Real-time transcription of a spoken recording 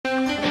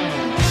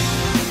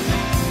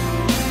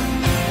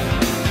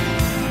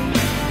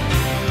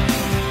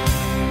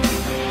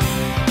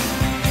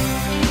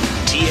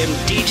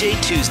DJ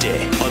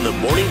Tuesday on the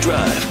Morning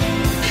Drive.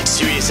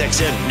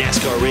 SiriusXM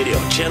NASCAR Radio,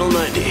 Channel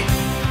 90.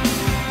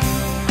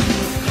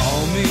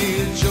 Call me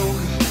a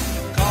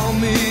joker, call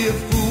me a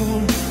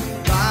fool.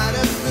 Right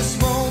at this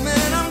moment,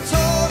 I'm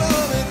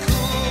totally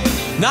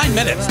cool. 9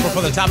 minutes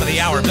before the top of the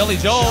hour. Billy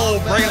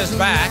Joel bringing us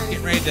back.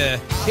 Getting ready to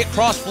hit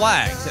cross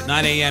flags at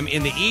 9 a.m.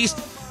 in the East.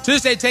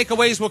 Tuesday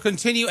takeaways will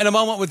continue in a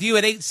moment with you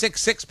at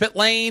 866 Pit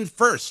Lane.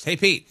 First, hey,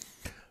 Pete.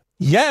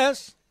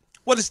 Yes.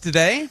 What is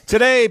today?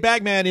 Today,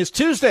 Bagman, is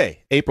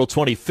Tuesday, April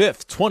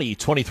 25th,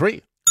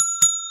 2023.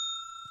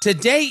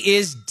 Today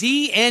is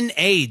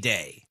DNA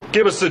Day.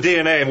 Give us the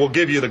DNA and we'll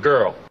give you the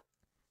girl.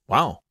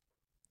 Wow.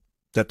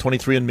 Is that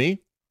 23andMe?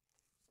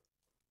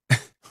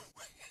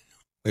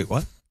 Wait,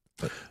 what?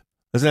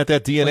 Isn't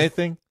that DNA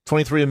thing?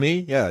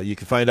 23andMe? Yeah, you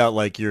can find out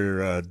like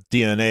your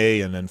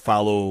DNA and then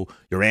follow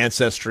your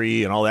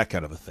ancestry and all that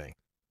kind of a thing.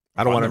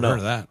 I don't want to know. Heard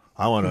of that.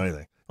 I don't want to know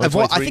anything. I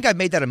think I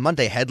made that a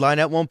Monday headline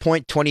at one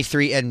point.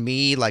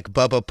 23andMe, like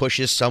Bubba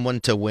pushes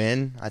someone to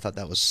win. I thought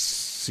that was...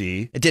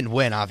 See? It didn't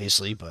win,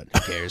 obviously, but who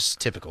cares?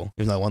 Typical.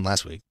 Even though I won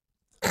last week.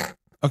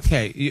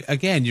 Okay,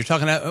 you're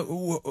talking about...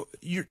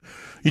 You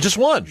just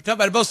won. You're talking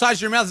about both sides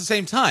of your mouth at the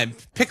same time.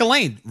 Pick a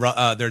lane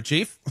there,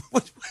 Chief.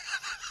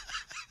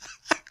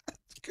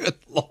 Good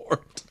Lord.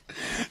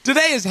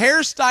 Today is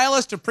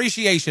Hairstylist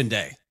Appreciation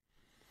Day.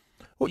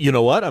 Well, you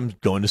know what? I'm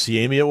going to see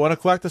Amy at 1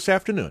 o'clock this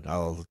afternoon.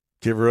 I'll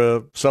give her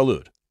a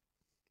salute.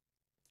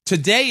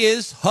 Today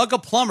is Hug a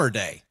Plumber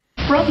Day.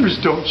 Brothers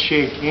don't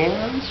shake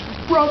hands.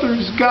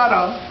 Brothers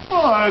gotta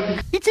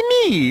hug. It's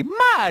me,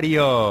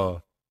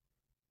 Mario.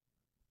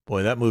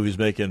 Boy, that movie's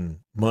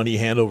making money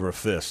hand over a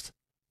fist.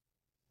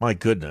 My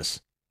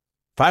goodness.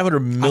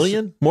 500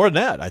 million? More than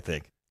that, I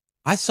think.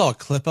 I saw a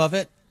clip of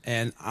it,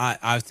 and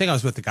I think I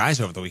was with the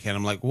guys over the weekend.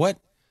 I'm like, what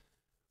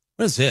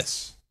is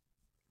this?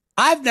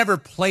 I've never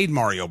played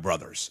Mario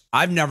Brothers.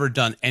 I've never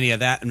done any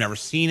of that. I've never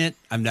seen it.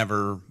 I've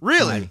never...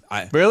 Really?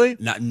 Really?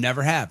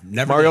 Never have.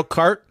 Never Mario did.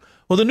 Kart?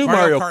 Well, the new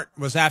Mario Kart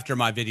was after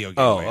my video game.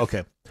 Oh,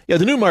 okay. Yeah,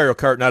 the new Mario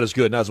Kart, not as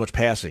good, not as much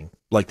passing,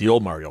 like the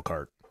old Mario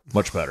Kart.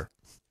 Much better.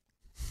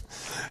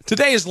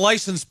 Today is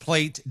License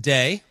Plate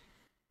Day.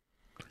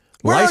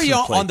 Where are you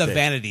on the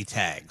vanity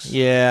tags?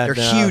 Yeah, they're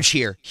huge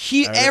here.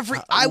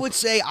 I would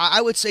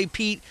say,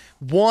 Pete,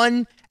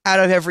 1 out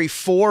of every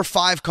 4 or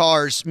 5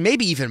 cars,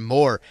 maybe even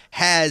more,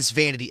 has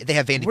vanity. They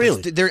have vanity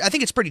really? plates. I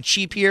think it's pretty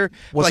cheap here.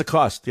 What's it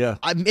cost? Yeah.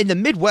 In the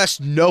Midwest,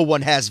 no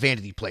one has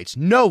vanity plates.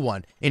 No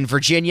one. In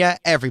Virginia,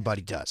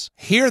 everybody does.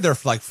 Here, they're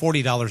like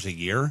 $40 a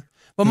year.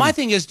 But my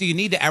thing is, do you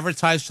need to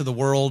advertise to the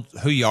world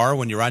who you are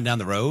when you're riding down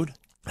the road?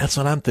 That's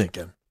what I'm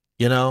thinking.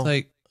 You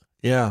know?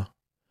 Yeah.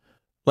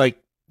 Like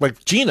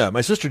Gina,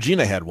 my sister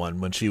Gina had one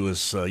when she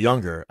was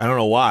younger. I don't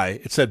know why.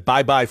 It said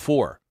bye-bye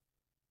 4.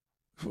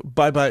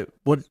 Bye-bye.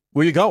 What?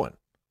 Where you going?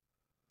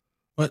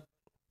 What?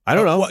 I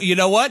don't know. Well, you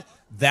know what?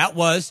 That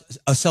was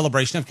a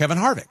celebration of Kevin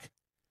Harvick.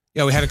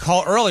 Yeah, we had a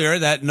call earlier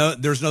that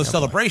there's no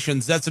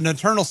celebrations. That's an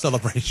eternal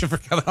celebration for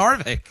Kevin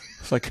Harvick.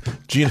 It's like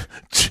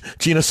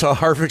Gina saw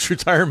Harvick's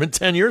retirement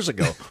 10 years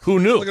ago. Who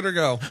knew? Look at her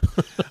go.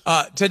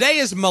 Today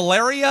is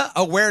Malaria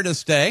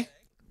Awareness Day.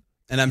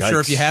 And I'm sure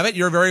if you have it,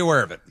 you're very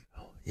aware of it.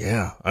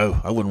 Yeah,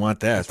 I wouldn't want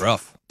that. That's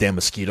rough. Damn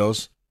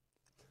mosquitoes.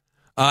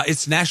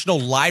 It's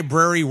National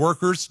Library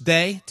Workers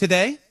Day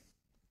today.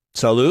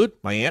 Salute.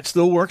 My aunt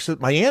still works at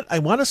my aunt. I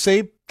want to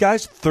say,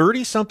 guys,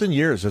 30-something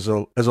years as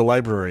a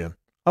librarian.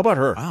 How about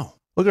her? Wow.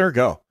 Look at her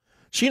go.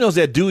 She knows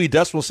that Dewey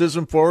Decimal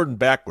System forward and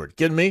backward.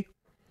 Kidding me?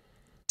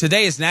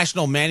 Today is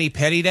National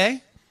Mani-Pedi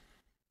Day.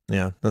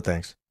 Yeah, no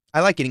thanks.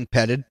 I like getting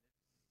petted.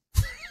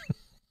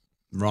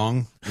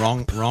 Wrong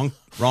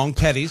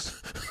petties.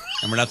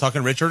 And we're not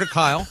talking Richard or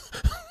Kyle.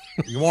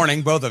 Good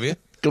morning, both of you.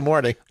 Good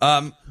morning.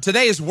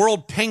 Today is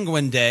World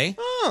Penguin Day.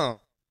 Oh.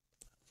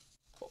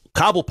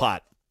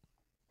 Cobblepot.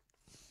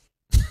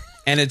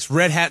 And it's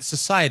Red Hat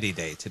Society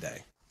Day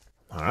today.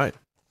 All right.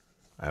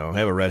 I don't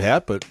have a red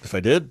hat, but if I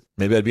did,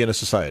 maybe I'd be in a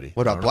society.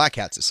 What about Black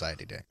Hat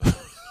Society Day?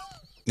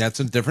 That's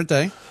a different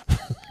day.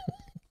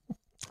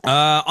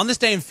 On this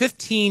day in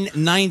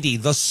 1590,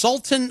 the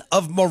Sultan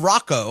of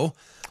Morocco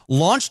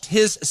launched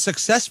his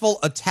successful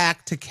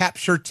attack to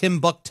capture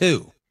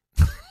Timbuktu.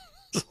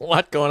 There's a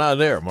lot going on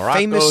there. Morocco,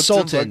 famous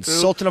sultans. Timbuktu.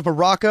 Sultan of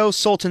Morocco,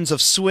 Sultans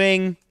of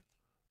Swing.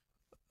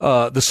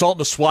 The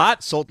Sultan of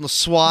SWAT. Sultan of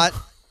SWAT.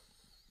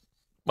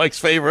 Mike's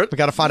favorite. We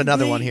got to find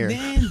another one here.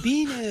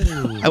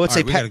 Bambino. I would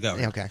say we gotta go.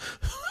 Okay.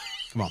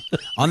 Come on.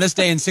 On this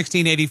day in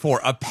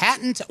 1684, a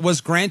patent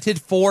was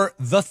granted for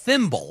the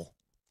thimble.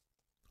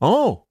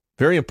 Oh,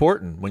 very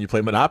important when you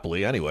play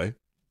Monopoly anyway.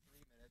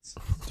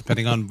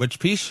 Depending on which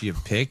piece you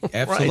pick,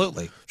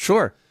 absolutely. Right.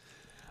 Sure.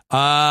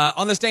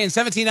 On this day in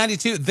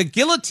 1792, the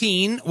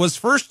guillotine was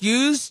first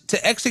used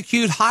to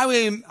execute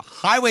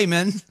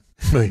highwayman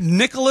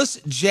Nicholas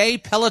J.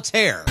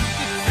 Pelletier.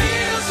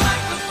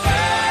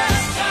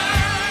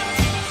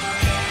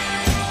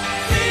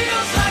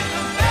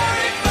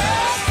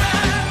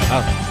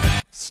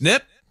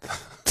 Snip.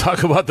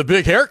 Talk about the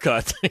big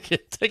haircut.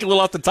 Take a little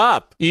off the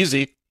top.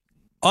 Easy.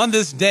 On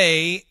this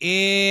day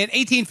in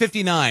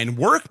 1859,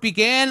 work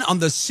began on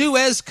the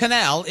Suez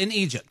Canal in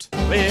Egypt.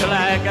 Well,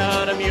 I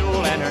got a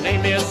mule and her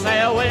name is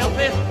Sal. Well,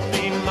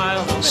 15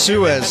 miles on the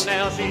Suez.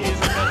 Now she's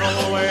a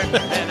good old word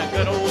and a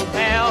good old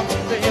pal.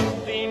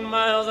 15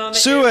 miles on the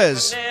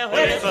Suez.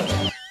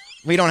 Well,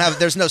 We don't have.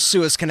 There's no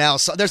Suez Canal.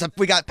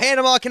 We got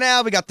Panama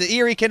Canal. We got the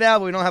Erie Canal.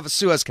 But we don't have a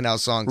Suez Canal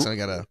song. So we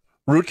gotta.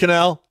 Root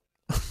canal.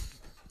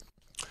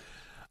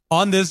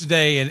 On this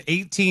day in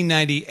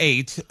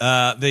 1898,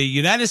 the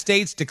United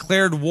States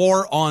declared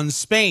war on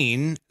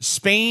Spain.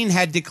 Spain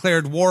had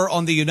declared war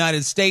on the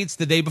United States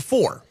the day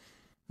before.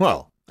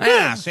 Well,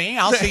 See,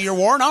 I'll see your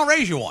war and I'll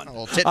raise you one. A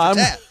little tit for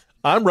tat.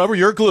 I'm rubber,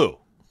 you're glue.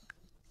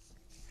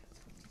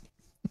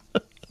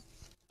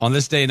 On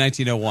this day in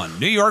 1901,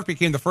 New York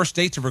became the first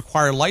state to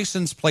require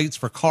license plates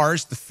for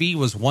cars. The fee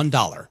was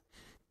 $1.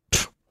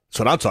 That's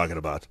what I'm talking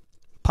about.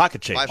 Pocket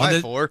change.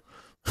 5x4.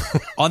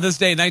 On this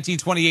day in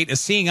 1928, a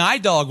seeing eye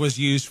dog was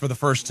used for the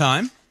first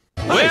time.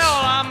 Well,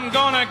 I'm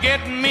gonna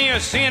get me a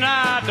seeing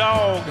eye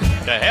dog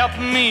to help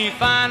me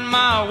find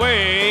my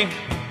way.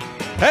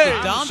 Hey,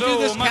 Dom do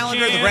this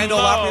calendar at the Grand Ole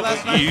Opry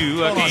last night?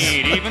 You, I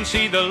can't even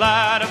see the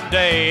light of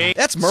day.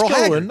 That's Merle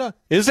Haggard.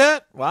 Is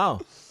that?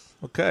 Wow.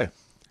 Okay.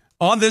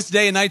 On this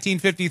day in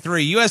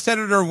 1953, U.S.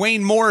 Senator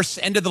Wayne Morse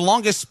ended the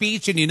longest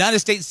speech in United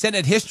States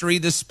Senate history.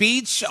 The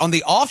speech on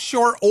the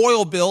offshore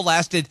oil bill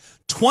lasted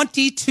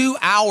 22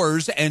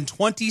 hours and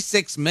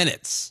 26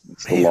 minutes.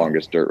 It's the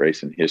longest dirt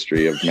race in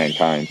history of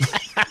mankind.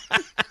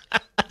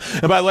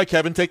 And by the way,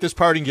 Kevin, take this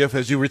parting gift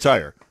as you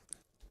retire.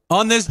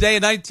 On this day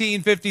in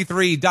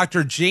 1953,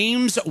 Dr.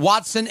 James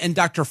Watson and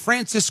Dr.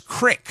 Francis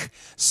Crick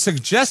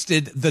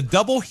suggested the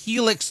double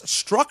helix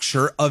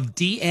structure of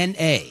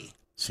DNA.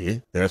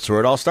 See, that's where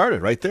it all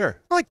started, right there.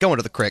 I like going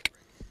to the crick.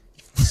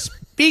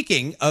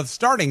 Speaking of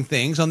starting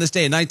things, on this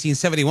day in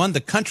 1971,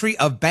 the country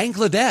of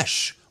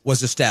Bangladesh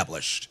was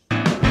established.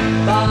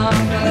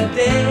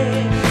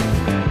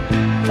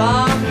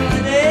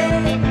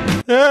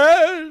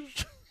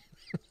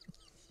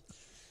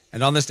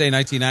 And on this day in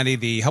 1990,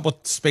 the Hubble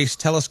Space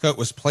Telescope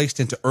was placed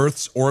into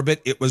Earth's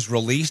orbit. It was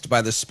released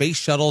by the Space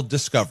Shuttle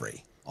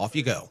Discovery. Off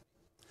you go.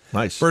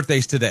 Nice.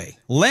 Birthdays today.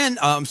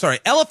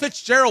 Ella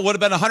Fitzgerald would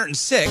have been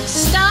 106.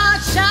 Star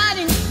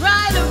shining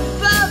bright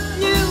above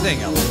you.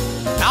 Sing, Ella.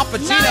 Al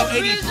Pacino,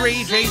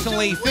 83. Jason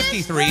Lee,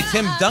 53.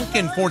 Tim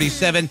Duncan,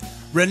 47.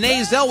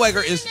 Renee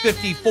Zellweger is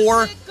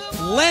 54.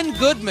 Len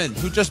Goodman,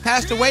 who just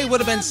passed away, would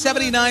have been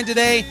 79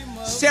 today.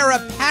 Sarah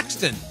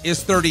Paxton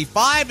is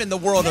 35 in the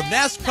world of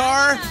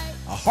NASCAR.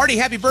 A hearty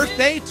happy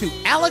birthday to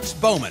Alex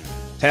Bowman.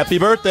 Happy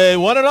birthday,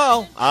 one and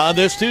all, on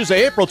this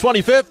Tuesday, April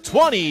 25th,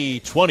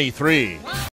 2023.